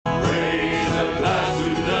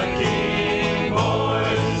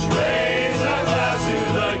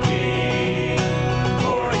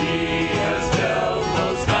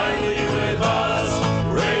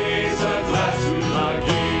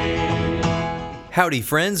Howdy,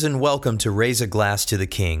 friends, and welcome to Raise a Glass to the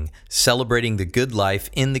King, celebrating the good life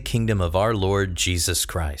in the kingdom of our Lord Jesus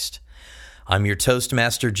Christ. I'm your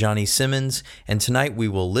Toastmaster, Johnny Simmons, and tonight we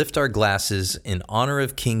will lift our glasses in honor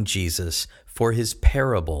of King Jesus for his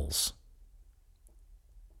parables.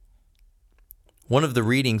 One of the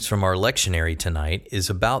readings from our lectionary tonight is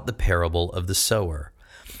about the parable of the sower.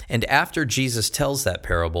 And after Jesus tells that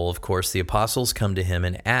parable, of course, the apostles come to him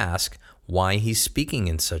and ask why he's speaking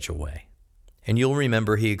in such a way. And you'll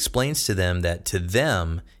remember he explains to them that to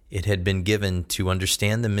them it had been given to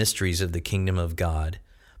understand the mysteries of the kingdom of God,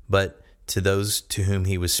 but to those to whom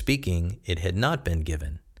he was speaking, it had not been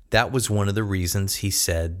given. That was one of the reasons he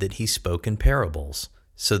said that he spoke in parables,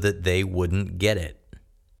 so that they wouldn't get it.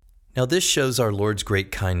 Now this shows our Lord's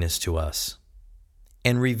great kindness to us,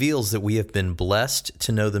 and reveals that we have been blessed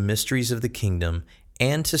to know the mysteries of the kingdom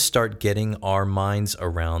and to start getting our minds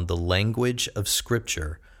around the language of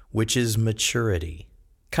Scripture, which is maturity.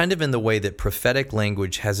 Kind of in the way that prophetic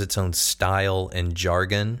language has its own style and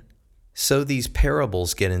jargon, so these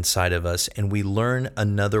parables get inside of us and we learn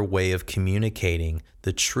another way of communicating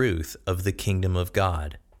the truth of the kingdom of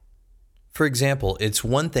God. For example, it's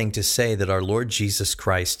one thing to say that our Lord Jesus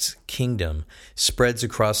Christ's kingdom spreads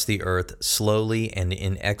across the earth slowly and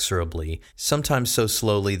inexorably, sometimes so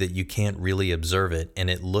slowly that you can't really observe it and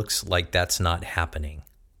it looks like that's not happening.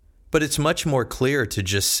 But it's much more clear to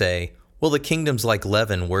just say, well, the kingdom's like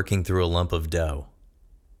leaven working through a lump of dough.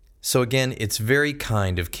 So again, it's very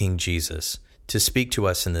kind of King Jesus to speak to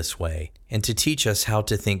us in this way and to teach us how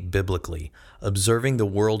to think biblically, observing the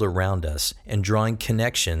world around us and drawing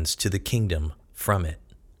connections to the kingdom from it.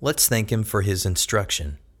 Let's thank him for his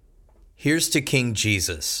instruction. Here's to King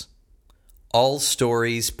Jesus. All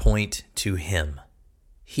stories point to him.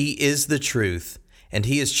 He is the truth, and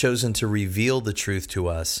he has chosen to reveal the truth to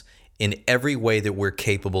us in every way that we're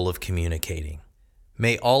capable of communicating.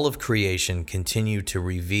 May all of creation continue to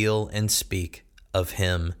reveal and speak of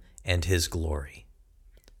him and his glory.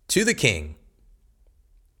 To the King.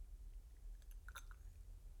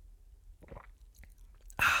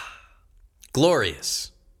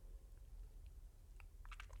 Glorious.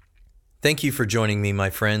 Thank you for joining me, my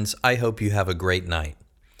friends. I hope you have a great night.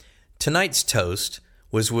 Tonight's toast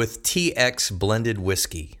was with TX blended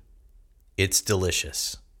whiskey. It's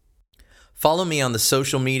delicious. Follow me on the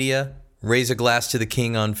social media, Raise a Glass to the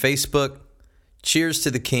King on Facebook, Cheers to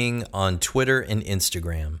the King on Twitter and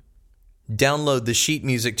Instagram. Download the sheet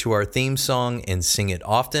music to our theme song and sing it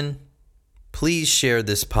often. Please share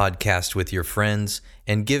this podcast with your friends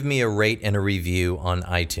and give me a rate and a review on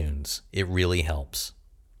iTunes. It really helps.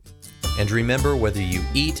 And remember, whether you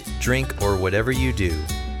eat, drink, or whatever you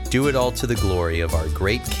do it all to the glory of our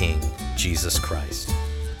great King, Jesus Christ.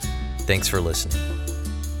 Thanks for listening.